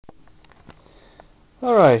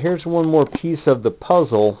Alright, here's one more piece of the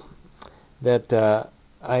puzzle that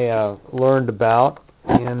I learned about,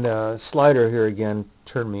 and Slider here again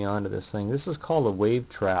turned me on to this thing. This is called a wave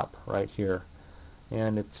trap right here,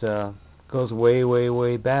 and it goes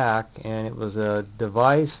way back, and it was a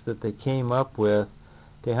device that they came up with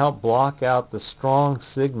to help block out the strong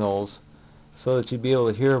signals so that you'd be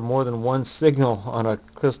able to hear more than one signal on a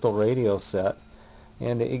crystal radio set.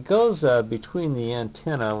 And it goes between the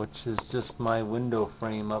antenna, which is just my window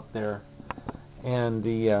frame up there, and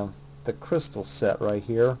the crystal set right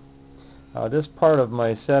here. This part of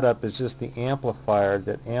my setup is just the amplifier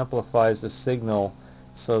that amplifies the signal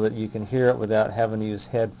so that you can hear it without having to use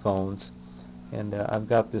headphones. And I've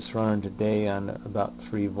got this running today on about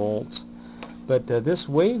 3 volts. But this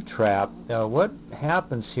wave trap, what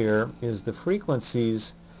happens here is the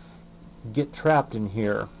frequencies get trapped in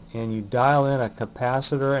here, and you dial in a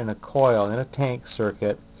capacitor and a coil in a tank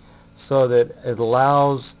circuit so that it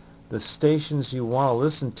allows the stations you want to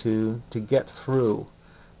listen to get through,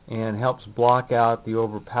 and helps block out the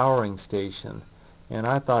overpowering station. And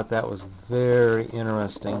I thought that was very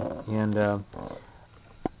interesting, and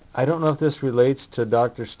I don't know if this relates to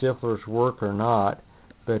Dr. Stifler's work or not,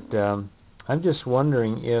 but I'm just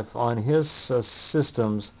wondering if on his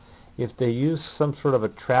systems, if they use some sort of a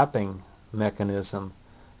trapping mechanism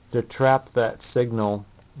to trap that signal,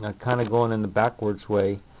 kind of going in the backwards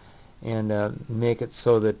way, and make it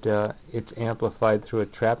so that it's amplified through a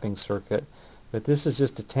trapping circuit. But this is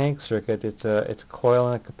just a tank circuit. It's a coil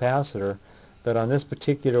and a capacitor. But on this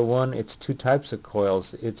particular one, it's 2 types of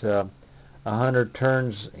coils. It's 100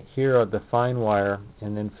 turns here of the fine wire,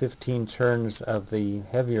 and then 15 turns of the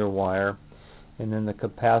heavier wire, and then the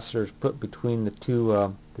capacitor is put between the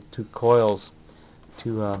two coils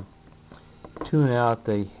to tune out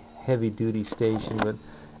the heavy-duty station. But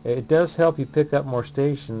it does help you pick up more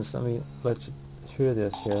stations. Let me let you hear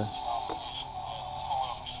this here.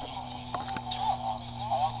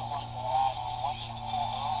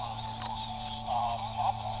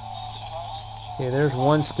 Okay, there's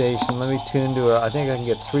one station. Let me tune to I think I can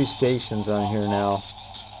get 3 stations on here now.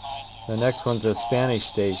 The next one's a Spanish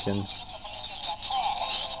station.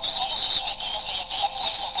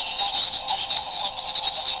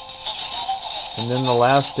 And then the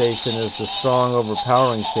last station is the strong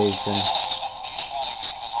overpowering station.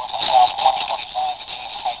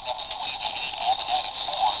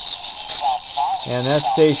 And that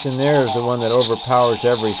station there is the one that overpowers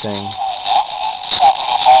everything.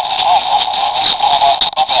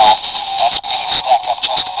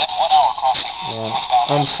 And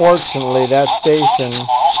unfortunately, that station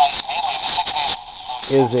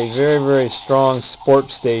is a very strong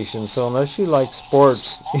sports station, so unless you like sports,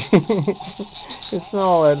 it's not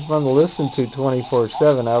all that fun to listen to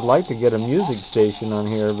 24/7. I would like to get a music station on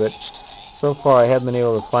here, but so far I haven't been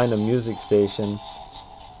able to find a music station,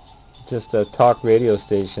 just a talk radio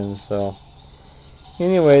station. So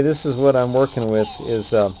anyway, this is what I'm working with,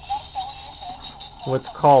 is what's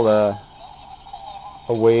called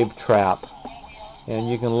a wave trap. And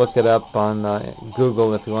you can look it up on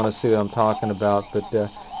Google if you want to see what I'm talking about. But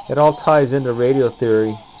it all ties into radio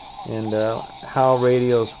theory and how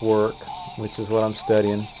radios work, which is what I'm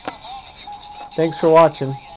studying. Thanks for watching.